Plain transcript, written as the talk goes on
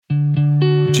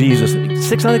Jesus.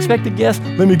 6 unexpected guests?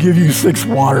 Let me give you 6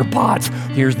 water pots.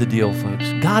 Here's the deal,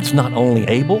 folks. God's not only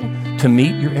able to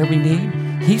meet your every need,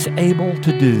 He's able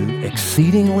to do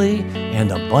exceedingly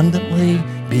and abundantly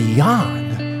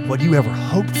beyond what you ever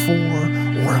hoped for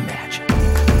or imagined.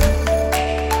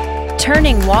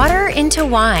 Turning water into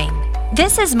wine.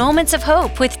 This is Moments of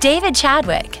Hope with David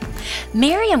Chadwick.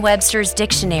 Merriam-Webster's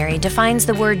dictionary defines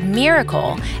the word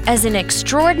miracle as an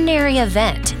extraordinary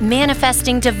event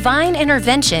manifesting divine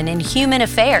intervention in human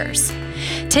affairs.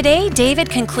 Today, David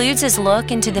concludes his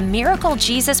look into the miracle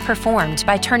Jesus performed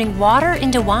by turning water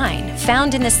into wine,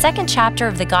 found in the 2nd chapter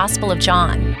of the Gospel of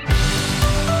John.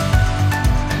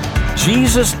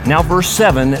 Jesus, now verse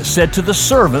 7, said to the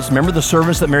servants, remember the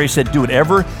servants that Mary said, do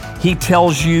whatever He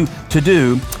tells you to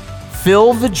do,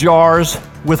 fill the jars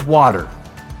with water.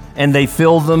 And they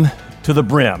filled them to the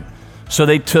brim. So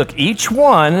they took each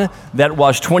one that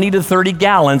was 20 to 30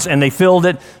 gallons and they filled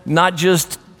it not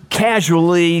just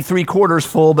casually 3/4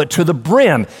 full, but to the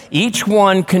brim. Each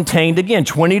one contained, again,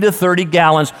 20 to 30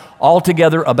 gallons,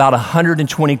 altogether about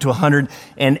 120 to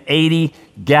 180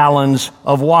 gallons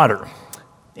of water.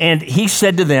 And He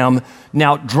said to them,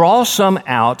 now draw some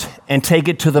out and take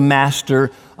it to the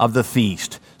master of the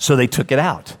feast. So they took it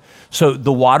out. So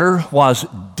the water was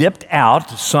dipped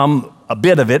out, a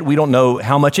bit of it, we don't know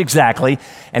how much exactly,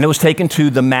 and it was taken to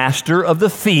the master of the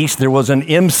feast. There was an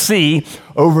MC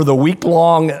over the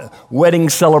week-long wedding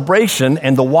celebration,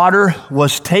 and the water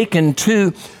was taken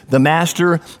to the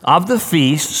master of the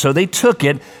feast. So they took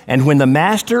it, and when the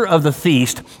master of the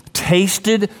feast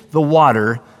tasted the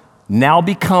water, now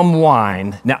become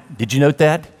wine. Now, did you note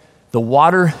that? The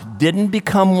water didn't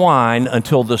become wine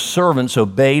until the servants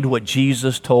obeyed what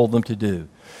Jesus told them to do.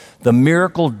 The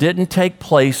miracle didn't take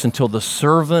place until the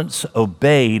servants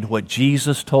obeyed what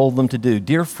Jesus told them to do.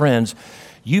 Dear friends,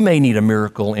 you may need a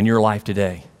miracle in your life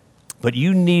today, but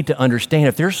you need to understand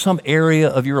if there's some area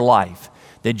of your life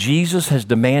that Jesus has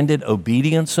demanded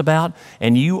obedience about,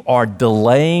 and you are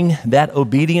delaying that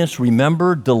obedience.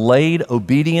 Remember, delayed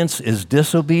obedience is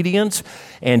disobedience,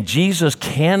 and Jesus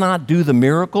cannot do the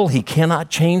miracle. He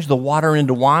cannot change the water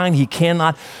into wine. He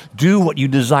cannot do what you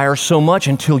desire so much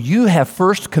until you have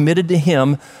first committed to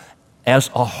Him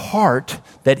as a heart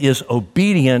that is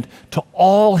obedient to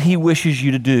all He wishes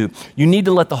you to do. You need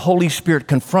to let the Holy Spirit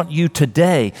confront you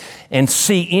today and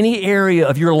see any area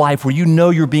of your life where you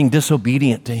know you're being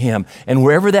disobedient to Him. And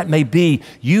wherever that may be,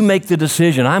 you make the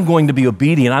decision, I'm going to be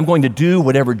obedient. I'm going to do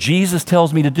whatever Jesus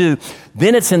tells me to do.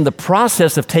 Then it's in the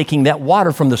process of taking that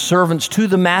water from the servants to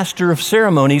the master of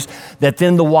ceremonies that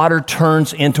then the water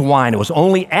turns into wine. It was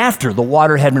only after the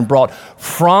water had been brought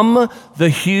from the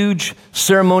huge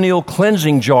ceremonial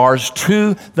cleansing jars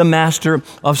to the master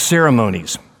of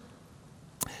ceremonies.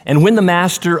 And when the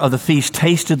master of the feast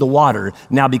tasted the water,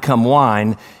 now become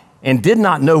wine, and did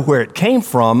not know where it came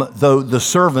from, though the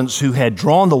servants who had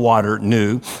drawn the water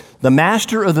knew, the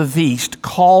master of the feast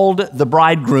called the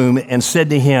bridegroom and said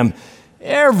to him,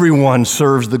 everyone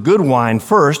serves the good wine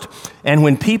first, and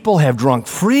when people have drunk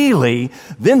freely,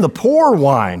 then the poor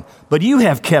wine. But you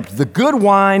have kept the good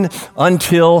wine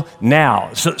until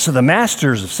now. So the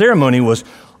masters of ceremony was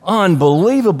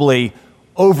unbelievably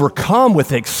overcome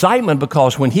with excitement,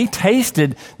 because when he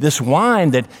tasted this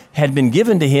wine that had been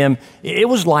given to him, it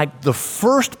was like the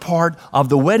first part of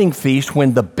the wedding feast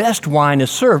when the best wine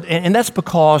is served. And that's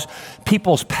because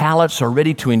people's palates are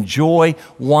ready to enjoy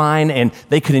wine, and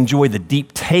they could enjoy the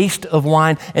deep taste of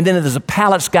wine. And then as the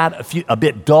palates got a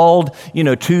bit dulled,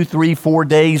 2, 3, 4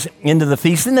 days into the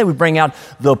feast, then they would bring out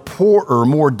the poorer,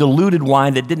 more diluted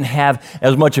wine that didn't have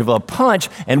as much of a punch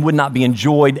and would not be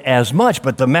enjoyed as much.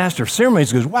 But the master of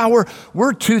ceremonies goes, wow,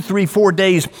 we're 2, 3, 4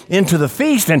 days into the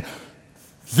feast, and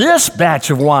this batch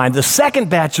of wine, the second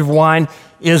batch of wine,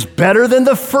 is better than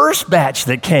the first batch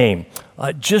that came.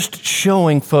 Just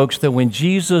showing, folks, that when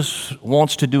Jesus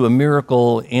wants to do a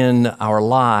miracle in our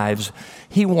lives,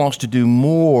 He wants to do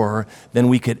more than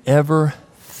we could ever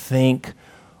think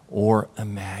or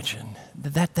imagine.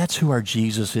 That's who our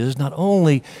Jesus is, not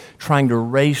only trying to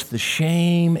erase the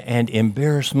shame and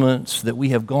embarrassments that we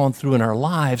have gone through in our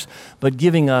lives, but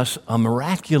giving us a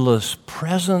miraculous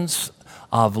presence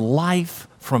of life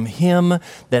from Him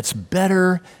that's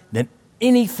better than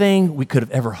anything we could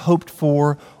have ever hoped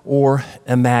for or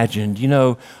imagined.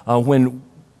 When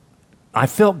I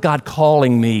felt God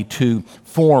calling me to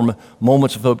form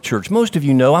Moments of Hope Church. Most of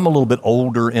you know I'm a little bit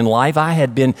older in life. I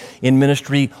had been in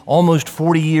ministry almost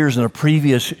 40 years in a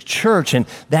previous church, and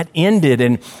that ended.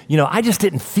 And, I just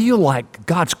didn't feel like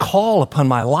God's call upon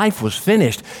my life was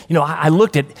finished. I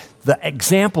looked at the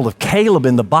example of Caleb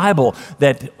in the Bible,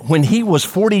 that when he was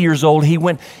 40 years old, he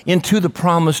went into the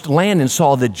promised land and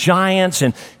saw the giants,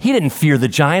 and he didn't fear the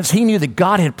giants. He knew that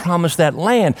God had promised that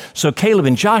land. So Caleb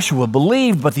and Joshua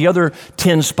believed, but the other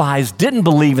 10 spies didn't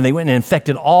believe, and they went and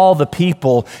infected all the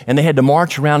people, and they had to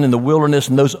march around in the wilderness,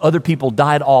 and those other people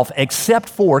died off, except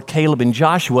for Caleb and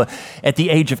Joshua. At the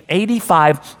age of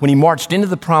 85, when he marched into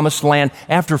the promised land,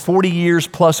 after 40 years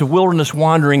plus of wilderness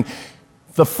wandering,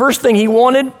 the first thing he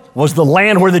wanted was the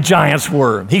land where the giants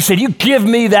were. He said, you give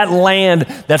me that land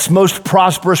that's most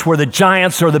prosperous, where the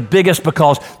giants are the biggest,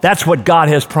 because that's what God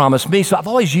has promised me. So I've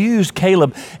always used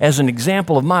Caleb as an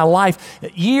example of my life.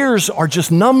 Years are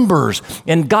just numbers,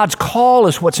 and God's call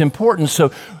is what's important.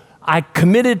 So I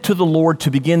committed to the Lord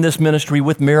to begin this ministry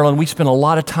with Marilyn. We spent a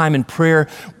lot of time in prayer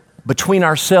between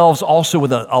ourselves, also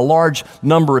with a large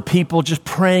number of people, just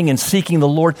praying and seeking the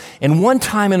Lord. And one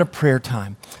time in a prayer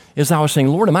time, as I was saying,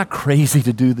 Lord, am I crazy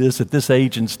to do this at this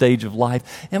age and stage of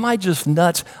life? Am I just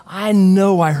nuts? I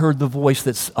know I heard the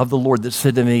voice of the Lord that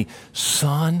said to me,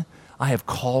 son, I have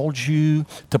called you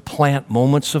to plant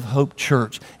Moments of Hope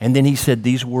Church. And then he said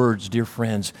these words, dear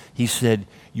friends. He said,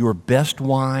 your best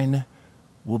wine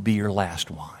will be your last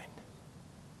wine.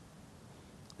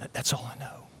 That's all I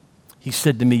know. He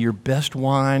said to me, your best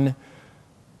wine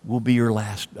will be your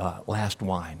last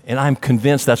wine. And I'm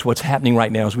convinced that's what's happening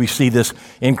right now as we see this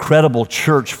incredible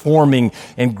church forming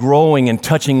and growing and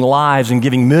touching lives and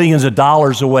giving millions of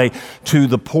dollars away to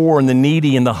the poor and the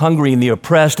needy and the hungry and the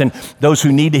oppressed and those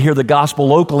who need to hear the gospel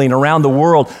locally and around the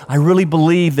world. I really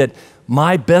believe that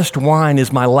my best wine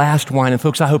is my last wine. And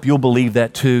folks, I hope you'll believe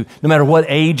that too. No matter what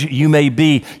age you may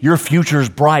be, your future's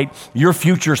bright, your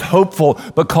future's hopeful,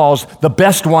 because the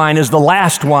best wine is the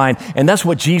last wine. And that's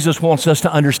what Jesus wants us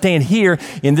to understand here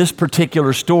in this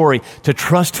particular story, to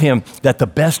trust him that the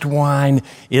best wine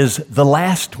is the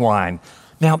last wine.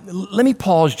 Now, let me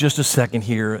pause just a second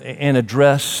here and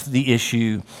address the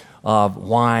issue of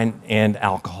wine and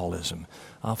alcoholism.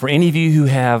 For any of you who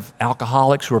have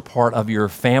alcoholics who are part of your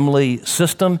family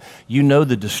system, you know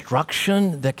the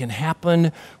destruction that can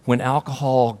happen when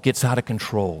alcohol gets out of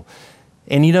control.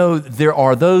 And there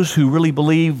are those who really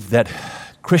believe that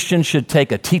Christians should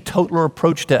take a teetotaler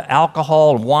approach to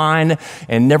alcohol and wine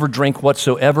and never drink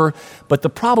whatsoever. But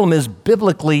the problem is,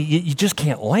 biblically, you just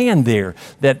can't land there.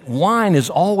 That wine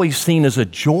is always seen as a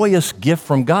joyous gift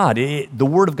from God. The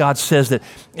Word of God says that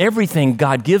everything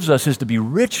God gives us is to be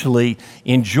richly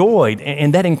enjoyed,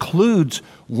 and that includes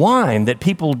wine that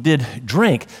people did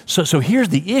drink. So here's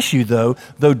the issue, though.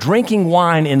 Though drinking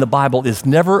wine in the Bible is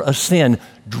never a sin,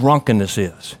 drunkenness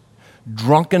is.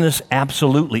 Drunkenness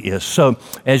absolutely is. So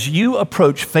as you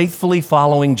approach faithfully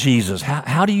following Jesus,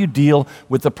 how do you deal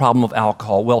with the problem of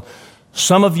alcohol? Well,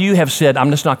 some of you have said, I'm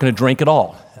just not going to drink at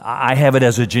all. I have it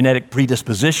as a genetic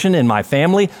predisposition in my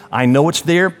family. I know it's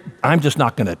there. I'm just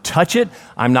not going to touch it.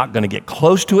 I'm not going to get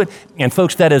close to it. And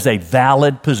folks, that is a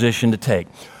valid position to take.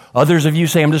 Others of you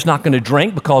say, I'm just not going to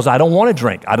drink because I don't want to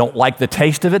drink. I don't like the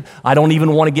taste of it. I don't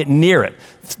even want to get near it.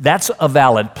 That's a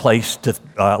valid place to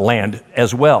land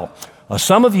as well.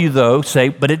 Some of you, though, say,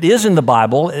 but it is in the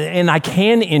Bible, and I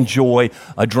can enjoy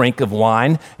a drink of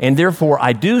wine, and therefore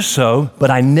I do so,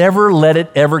 but I never let it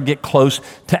ever get close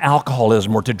to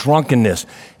alcoholism or to drunkenness.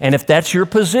 And if that's your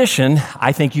position,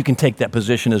 I think you can take that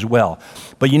position as well.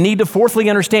 But you need to fourthly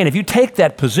understand, if you take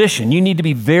that position, you need to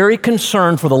be very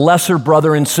concerned for the lesser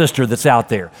brother and sister that's out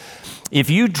there. If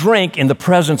you drink in the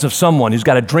presence of someone who's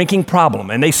got a drinking problem,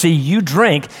 and they see you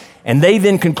drink, and they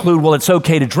then conclude, well, it's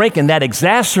okay to drink, and that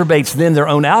exacerbates then their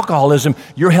own alcoholism,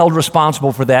 you're held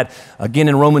responsible for that. Again,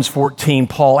 in Romans 14,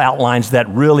 Paul outlines that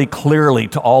really clearly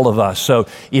to all of us. So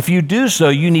if you do so,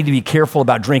 you need to be careful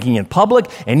about drinking in public,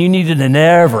 and you need to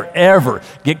never, ever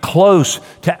get close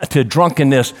to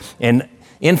drunkenness and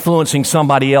influencing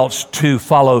somebody else to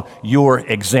follow your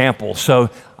example.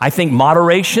 So I think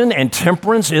moderation and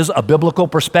temperance is a biblical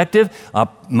perspective.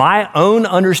 My own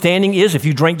understanding is if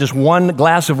you drink just one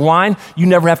glass of wine, you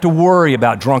never have to worry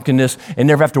about drunkenness and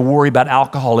never have to worry about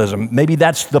alcoholism. Maybe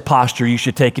that's the posture you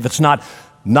should take. If it's not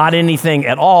anything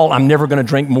at all, I'm never going to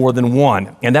drink more than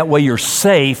one. And that way you're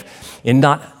safe in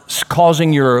not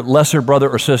causing your lesser brother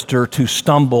or sister to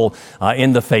stumble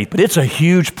in the faith. But it's a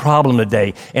huge problem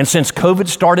today. And since COVID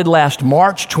started last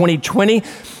March 2020,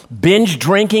 binge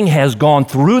drinking has gone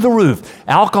through the roof.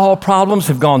 Alcohol problems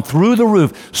have gone through the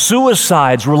roof.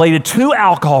 Suicides related to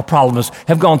alcohol problems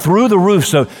have gone through the roof.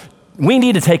 So we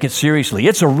need to take it seriously.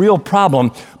 It's a real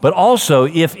problem, but also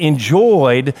if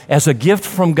enjoyed as a gift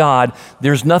from God,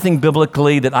 there's nothing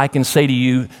biblically that I can say to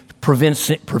you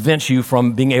prevents you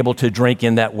from being able to drink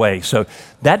in that way. So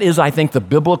that is, I think, the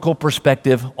biblical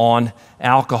perspective on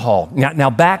alcohol.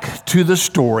 Now back to the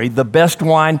story. The best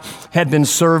wine had been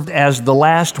served as the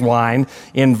last wine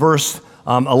in verse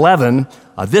 11.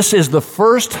 This is the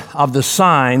first of the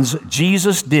signs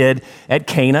Jesus did at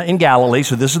Cana in Galilee.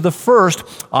 So this is the first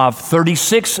of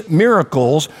 36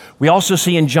 miracles. We also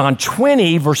see in John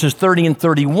 20, verses 30 and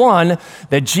 31,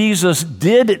 that Jesus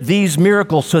did these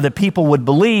miracles so that people would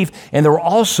believe, and there were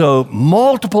also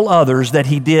multiple others that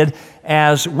he did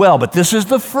as well. But this is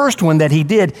the first one that he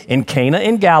did in Cana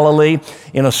in Galilee,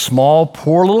 in a small,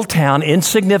 poor little town,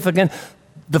 insignificant.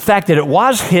 The fact that it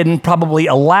was hidden probably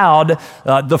allowed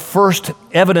the first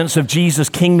evidence of Jesus'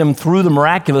 kingdom through the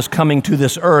miraculous coming to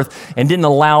this earth, and didn't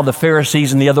allow the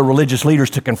Pharisees and the other religious leaders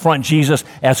to confront Jesus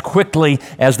as quickly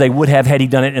as they would have had he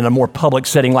done it in a more public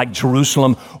setting like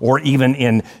Jerusalem or even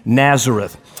in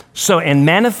Nazareth. So, and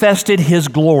manifested his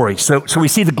glory. So we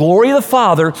see the glory of the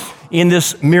Father in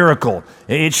this miracle.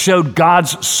 It showed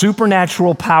God's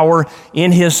supernatural power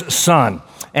in his Son,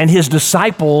 and his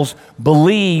disciples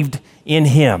believed in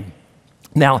him.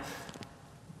 Now,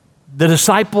 the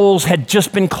disciples had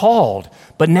just been called,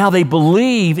 but now they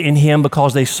believe in him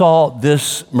because they saw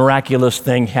this miraculous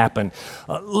thing happen.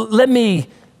 Let me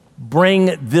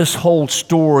bring this whole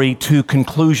story to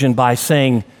conclusion by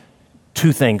saying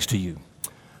two things to you.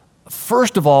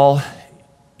 First of all,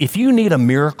 if you need a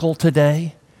miracle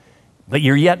today, but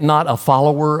you're yet not a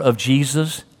follower of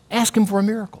Jesus, ask him for a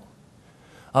miracle.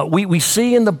 We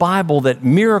see in the Bible that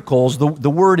miracles, the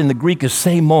word in the Greek is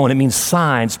seimon, it means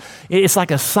signs. It's like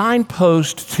a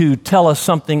signpost to tell us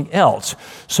something else.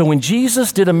 So when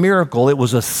Jesus did a miracle, it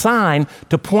was a sign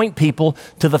to point people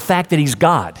to the fact that he's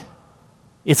God.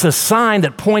 It's a sign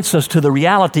that points us to the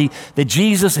reality that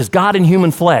Jesus is God in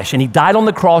human flesh, and he died on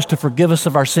the cross to forgive us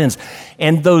of our sins.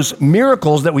 And those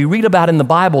miracles that we read about in the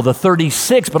Bible, the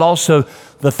 36, but also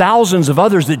the thousands of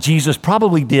others that Jesus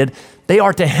probably did, they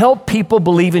are to help people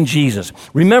believe in Jesus.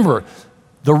 Remember,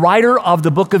 the writer of the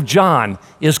book of John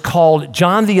is called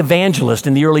John the Evangelist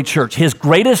in the early church. His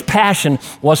greatest passion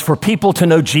was for people to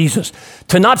know Jesus,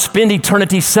 to not spend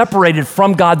eternity separated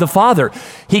from God the Father.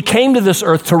 He came to this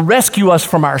earth to rescue us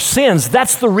from our sins.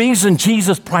 That's the reason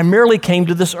Jesus primarily came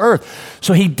to this earth.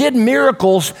 So he did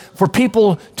miracles for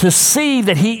people to see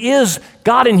that he is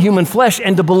God in human flesh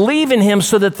and to believe in him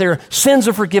so that their sins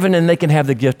are forgiven and they can have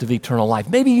the gift of eternal life.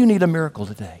 Maybe you need a miracle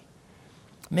today.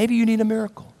 Maybe you need a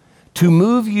miracle to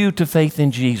move you to faith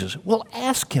in Jesus. Well,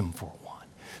 ask him for one.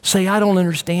 Say, I don't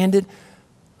understand it.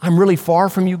 I'm really far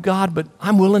from you, God, but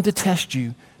I'm willing to test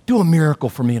you. Do a miracle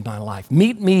for me in my life.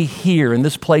 Meet me here in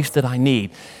this place that I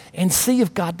need. And see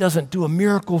if God doesn't do a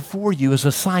miracle for you as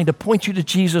a sign to point you to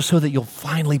Jesus so that you'll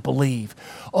finally believe.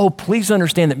 Oh, please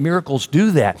understand that miracles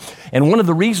do that. And one of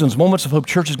the reasons Moments of Hope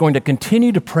Church is going to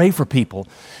continue to pray for people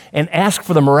and ask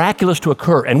for the miraculous to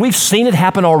occur. And we've seen it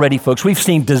happen already, folks. We've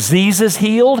seen diseases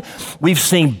healed. We've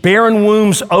seen barren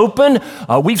wombs open.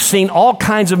 We've seen all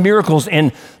kinds of miracles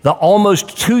in the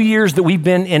almost 2 years that we've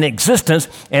been in existence.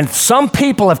 And some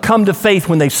people have come to faith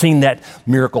when they've seen that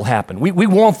miracle happen. We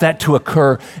want that to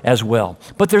occur as well.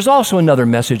 But there's also another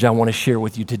message I want to share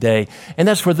with you today. And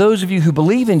that's for those of you who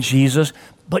believe in Jesus,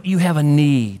 but you have a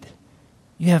need.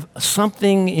 You have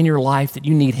something in your life that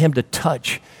you need him to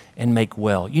touch and make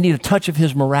well. You need a touch of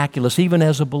his miraculous, even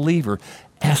as a believer.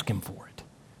 Ask him for it.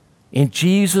 In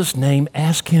Jesus' name,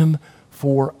 ask him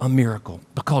for a miracle.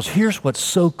 Because here's what's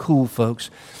so cool, folks.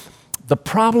 The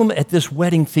problem at this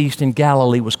wedding feast in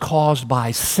Galilee was caused by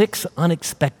 6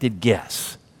 unexpected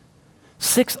guests.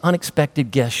 6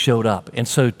 unexpected guests showed up. And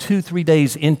so 2-3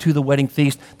 days into the wedding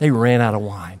feast, they ran out of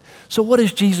wine. So what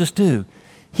does Jesus do?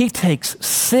 He takes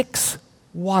 6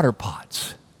 water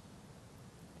pots,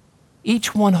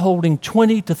 each one holding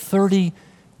 20 to 30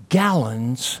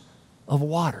 gallons of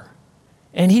water.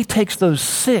 And he takes those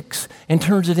 6 and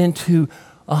turns it into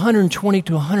 120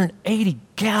 to 180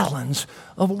 gallons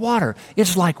of water.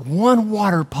 It's like 1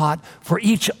 water pot for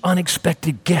each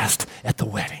unexpected guest at the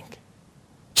wedding.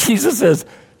 Jesus says,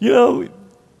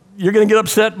 you're going to get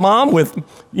upset, Mom, with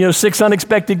 6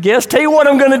 unexpected guests. Tell you what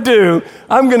I'm going to do.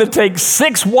 I'm going to take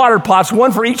 6 water pots,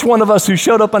 one for each one of us who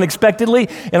showed up unexpectedly,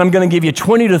 and I'm going to give you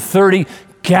 20 to 30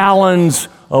 gallons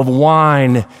of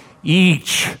wine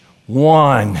each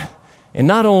one. And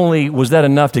not only was that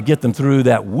enough to get them through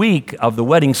that week of the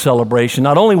wedding celebration,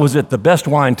 not only was it the best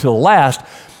wine till last,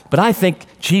 but I think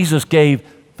Jesus gave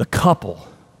the couple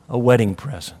a wedding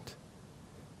present.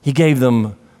 He gave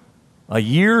them a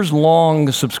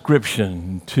years-long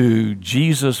subscription to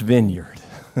Jesus Vineyard,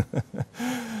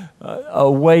 a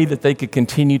way that they could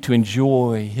continue to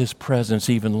enjoy his presence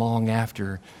even long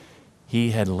after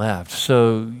he had left.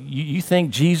 So you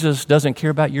think Jesus doesn't care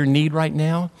about your need right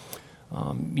now?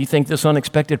 You think this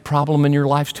unexpected problem in your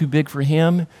life's too big for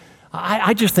him?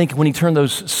 I just think when he turned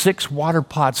those 6 water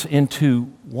pots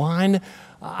into wine,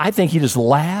 I think he just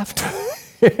laughed.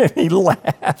 He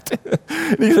laughed.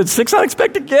 And he said, 6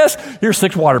 unexpected guests? Here's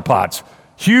 6 water pots.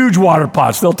 Huge water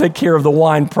pots. They'll take care of the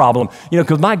wine problem.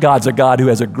 Because my God's a God who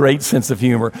has a great sense of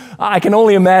humor. I can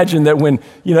only imagine that when,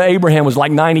 Abraham was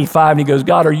like 95 and he goes,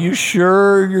 God, are you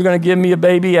sure you're going to give me a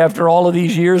baby after all of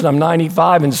these years? I'm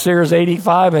 95 and Sarah's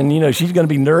 85 and, she's going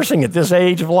to be nursing at this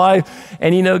age of life.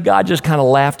 And, God just kind of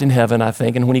laughed in heaven, I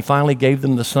think. And when he finally gave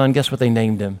them the son, guess what they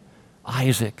named him?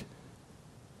 Isaac.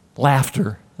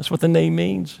 Laughter. That's what the name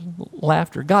means,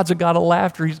 laughter. God's a God of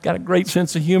laughter. He's got a great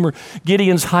sense of humor.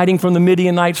 Gideon's hiding from the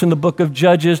Midianites in the book of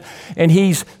Judges, and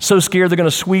he's so scared they're going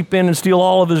to sweep in and steal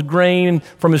all of his grain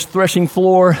from his threshing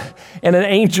floor, and an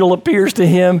angel appears to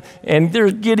him, and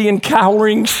there's Gideon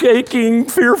cowering, shaking,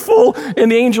 fearful,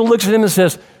 and the angel looks at him and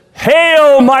says,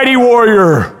 "Hail, mighty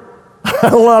warrior." I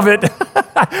love it.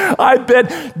 I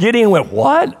bet Gideon went,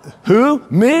 what? Who?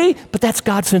 Me? But that's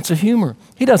God's sense of humor.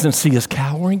 He doesn't see us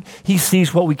cowering. He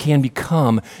sees what we can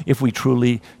become if we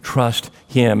truly trust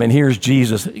him. And here's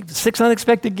Jesus. 6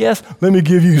 unexpected guests? Let me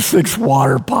give you 6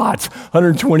 water pots,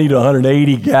 120 to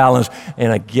 180 gallons,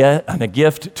 and a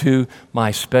gift to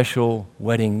my special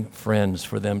wedding friends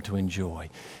for them to enjoy.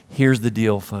 Here's the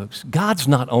deal, folks. God's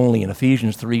not only in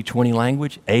Ephesians 3:20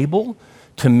 language able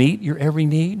to meet your every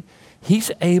need,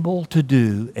 he's able to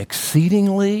do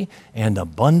exceedingly and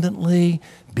abundantly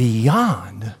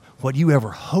beyond what you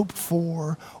ever hoped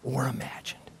for or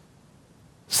imagined.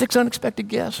 6 unexpected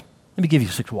guests? Let me give you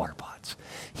 6 water pots.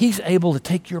 He's able to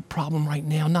take your problem right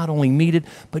now, not only meet it,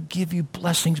 but give you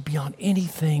blessings beyond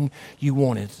anything you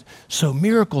wanted. So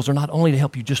miracles are not only to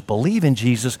help you just believe in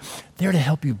Jesus, they're to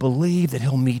help you believe that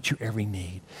he'll meet your every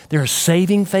need. There is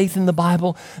saving faith in the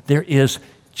Bible. There is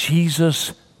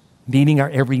Jesus meeting our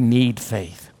every need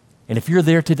faith. And if you're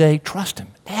there today, trust him,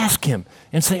 ask him,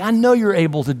 and say, I know you're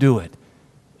able to do it,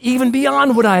 even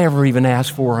beyond what I ever even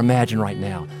ask for or imagine right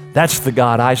now. That's the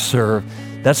God I serve.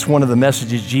 That's one of the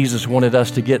messages Jesus wanted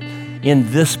us to get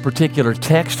in this particular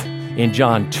text in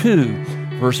John 2,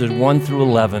 verses 1 through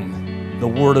 11, the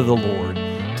word of the Lord.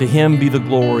 To him be the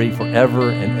glory forever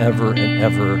and ever and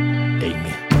ever.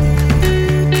 Amen.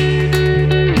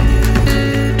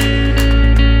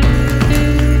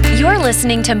 You're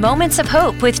listening to Moments of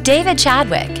Hope with David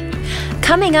Chadwick.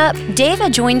 Coming up,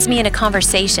 David joins me in a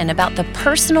conversation about the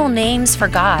personal names for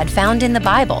God found in the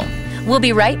Bible. We'll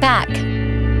be right back.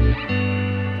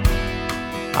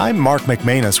 I'm Mark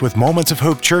McManus with Moments of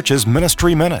Hope Church's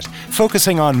Ministry Minute,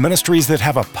 focusing on ministries that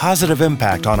have a positive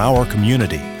impact on our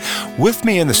community. With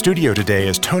me in the studio today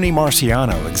is Tony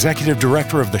Marciano, Executive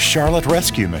Director of the Charlotte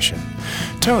Rescue Mission.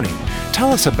 Tony,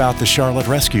 tell us about the Charlotte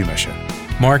Rescue Mission.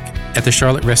 Mark, at the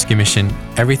Charlotte Rescue Mission,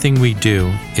 everything we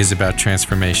do is about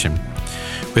transformation.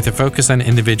 With a focus on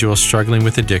individuals struggling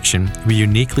with addiction, we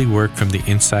uniquely work from the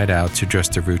inside out to address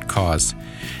the root cause.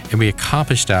 And we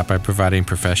accomplish that by providing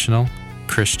professional,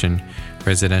 Christian,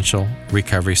 residential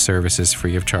recovery services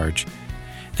free of charge.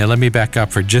 Now let me back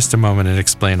up for just a moment and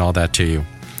explain all that to you.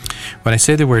 When I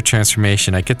say the word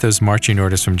transformation, I get those marching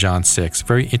orders from John 6, a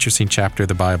very interesting chapter of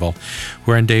the Bible,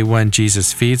 where on day 1,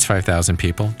 Jesus feeds 5,000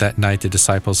 people. That night, the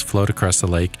disciples float across the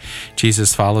lake.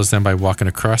 Jesus follows them by walking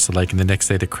across the lake, and the next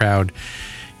day, the crowd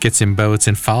gets in boats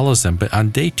and follows them. But on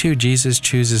day 2, Jesus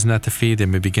chooses not to feed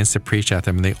them and begins to preach at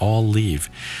them, and they all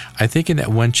leave. I think in that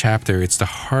one chapter, it's the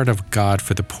heart of God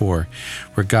for the poor,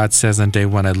 where God says on day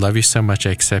 1, I love you so much,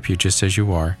 I accept you just as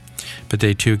you are. But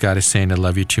day 2, God is saying, I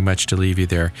love you too much to leave you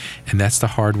there. And that's the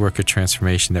hard work of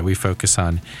transformation that we focus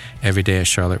on every day at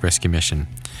Charlotte Rescue Mission.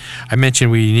 I mentioned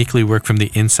we uniquely work from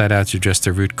the inside out to address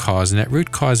the root cause, and that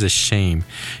root cause is shame.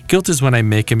 Guilt is when I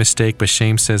make a mistake, but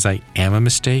shame says I am a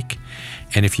mistake.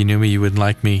 And if you knew me, you wouldn't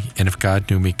like me. And if God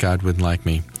knew me, God wouldn't like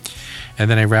me. And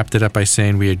then I wrapped it up by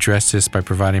saying we address this by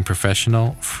providing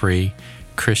professional, free,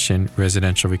 Christian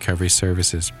residential recovery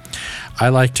services. I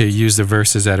like to use the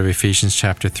verses out of Ephesians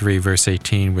chapter 3, verse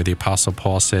 18, where the Apostle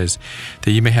Paul says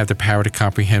that you may have the power to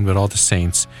comprehend with all the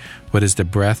saints what is the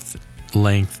breadth,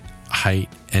 length, height,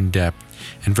 and depth.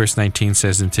 And verse 19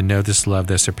 says, and to know this love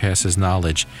that surpasses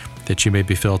knowledge, that you may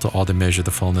be filled to all the measure of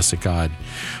the fullness of God.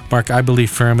 Mark, I believe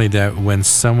firmly that when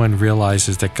someone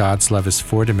realizes that God's love is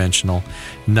 4-dimensional,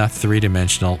 not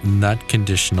 3-dimensional, not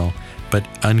conditional, but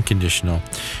unconditional,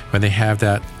 when they have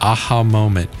that aha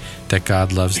moment that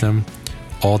God loves them,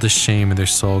 all the shame in their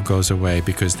soul goes away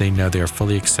because they know they are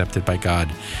fully accepted by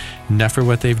God, not for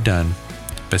what they've done,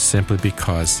 but simply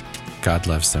because God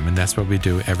loves them. And that's what we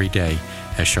do every day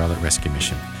at Charlotte Rescue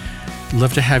Mission.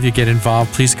 Love to have you get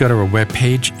involved. Please go to our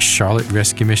webpage,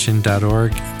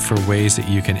 charlotterescuemission.org, for ways that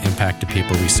you can impact the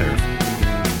people we serve.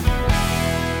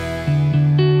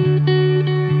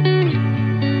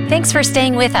 Thanks for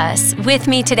staying with us. With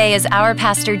me today is our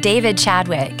pastor, David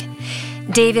Chadwick.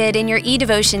 David, in your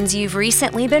e-devotions, you've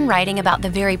recently been writing about the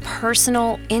very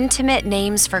personal, intimate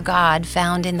names for God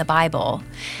found in the Bible.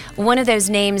 One of those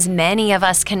names many of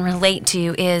us can relate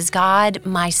to is God,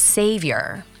 my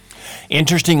Savior.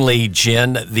 Interestingly,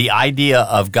 Jen, the idea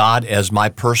of God as my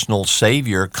personal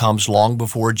Savior comes long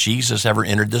before Jesus ever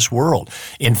entered this world.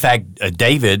 In fact,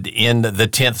 David, in the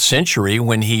 10th century,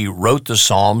 when he wrote the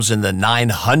Psalms in the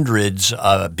 900s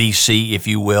BC, if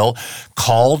you will,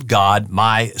 called God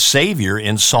my Savior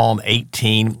in Psalm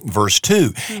 18, verse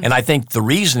 2. And I think the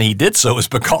reason he did so is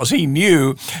because he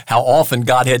knew how often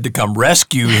God had to come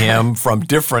rescue him from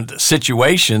different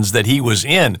situations that he was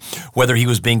in, whether he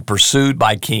was being pursued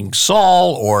by King Saul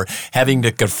or having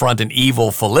to confront an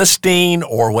evil Philistine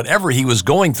or whatever he was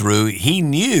going through. He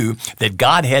knew that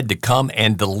God had to come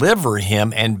and deliver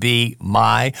him and be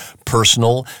my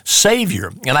personal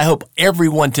Savior. And I hope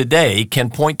everyone today can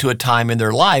point to a time in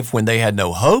their life when they had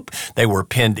no hope, they were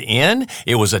pinned in,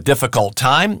 it was a difficult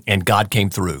time, and God came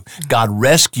through. God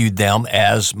rescued them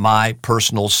as my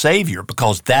personal Savior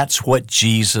because that's what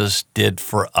Jesus did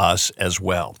for us as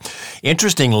well.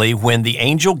 Interestingly, when the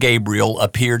angel Gabriel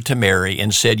appeared to Mary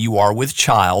and said, "You are with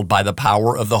child by the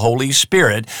power of the Holy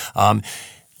Spirit,"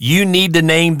 you need to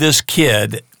name this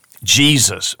kid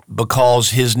Jesus,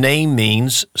 because his name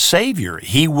means Savior.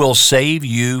 He will save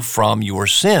you from your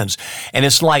sins. And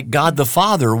it's like God the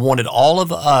Father wanted all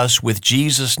of us with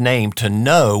Jesus' name to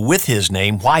know with his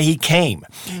name why he came.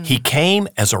 He came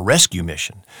as a rescue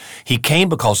mission. He came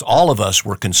because all of us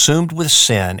were consumed with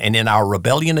sin and in our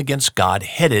rebellion against God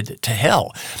headed to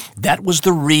hell. That was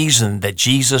the reason that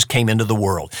Jesus came into the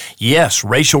world. Yes,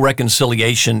 racial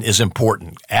reconciliation is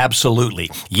important.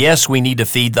 Absolutely. Yes, we need to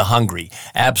feed the hungry.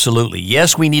 Absolutely.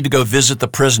 Yes, we need to go visit the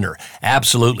prisoner.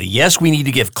 Absolutely. Yes, we need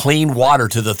to give clean water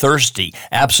to the thirsty.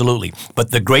 Absolutely.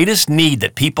 But the greatest need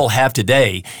that people have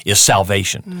today is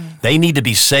salvation. They need to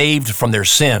be saved from their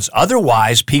sins.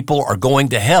 Otherwise, people are going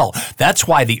to hell. That's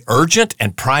why the urgent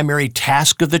and primary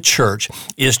task of the church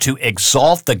is to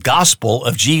exalt the gospel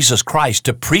of Jesus Christ,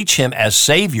 to preach him as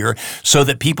Savior so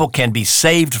that people can be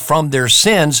saved from their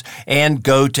sins and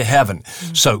go to heaven.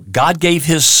 So God gave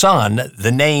his Son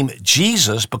the name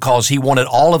Jesus because he wanted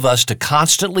all of us to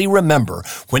constantly remember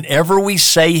whenever we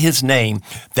say his name,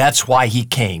 that's why he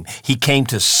came. He came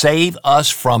to save us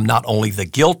from not only the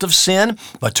guilt of sin,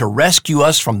 but to rescue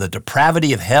us from the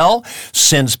depravity of hell,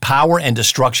 sin's power and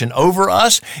destruction over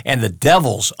us, and the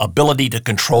devil's ability to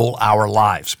control our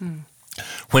lives.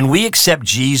 When we accept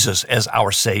Jesus as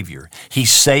our Savior, he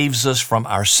saves us from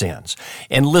our sins.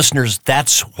 And listeners,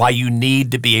 that's why you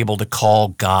need to be able to call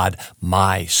God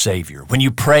my Savior. When you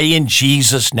pray in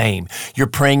Jesus' name, you're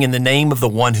praying in the name of the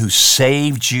one who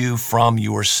saved you from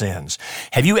your sins.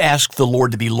 Have you asked the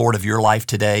Lord to be Lord of your life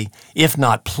today? If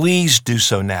not, please do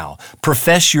so now.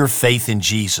 Profess your faith in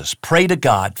Jesus. Pray to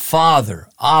God, Father,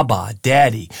 Abba,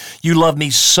 Daddy, you love me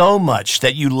so much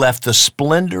that you left the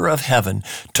splendor of heaven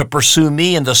to pursue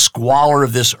me in the squalor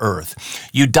of this earth.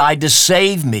 You died to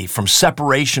save me from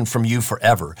separation from you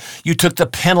forever. You took the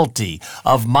penalty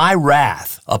of my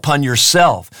wrath upon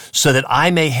yourself so that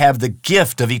I may have the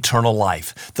gift of eternal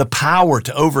life, the power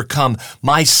to overcome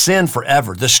my sin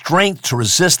forever, the strength to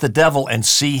resist the devil and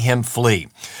see him flee.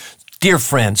 Dear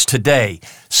friends, today,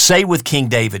 say with King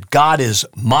David, God is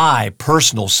my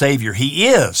personal Savior. He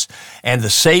is. And the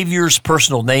Savior's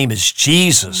personal name is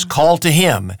Jesus. Call to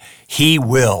him. He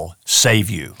will save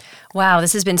you. Wow,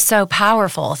 this has been so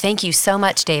powerful. Thank you so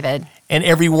much, David. And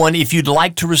everyone, if you'd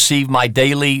like to receive my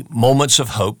daily Moments of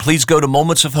Hope, please go to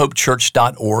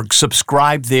momentsofhopechurch.org,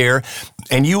 subscribe there,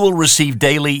 and you will receive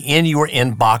daily in your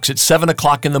inbox at 7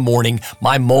 o'clock in the morning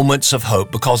my Moments of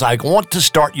Hope, because I want to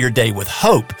start your day with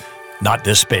hope, not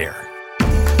despair.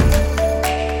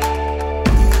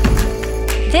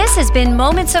 This has been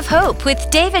Moments of Hope with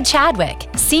David Chadwick,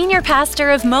 Senior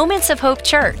Pastor of Moments of Hope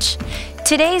Church.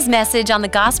 Today's message on the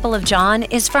Gospel of John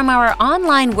is from our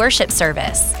online worship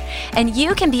service, and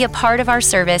you can be a part of our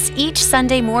service each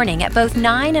Sunday morning at both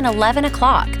 9 and 11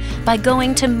 o'clock by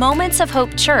going to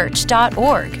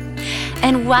momentsofhopechurch.org.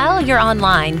 And while you're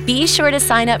online, be sure to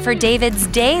sign up for David's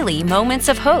daily Moments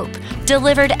of Hope,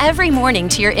 delivered every morning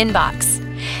to your inbox.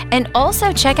 And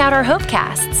also check out our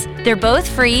Hopecasts. They're both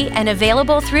free and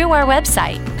available through our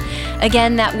website.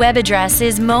 Again, that web address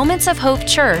is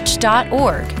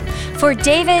momentsofhopechurch.org. For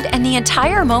David and the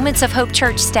entire Moments of Hope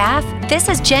Church staff, this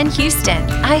is Jen Houston.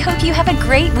 I hope you have a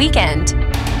great weekend.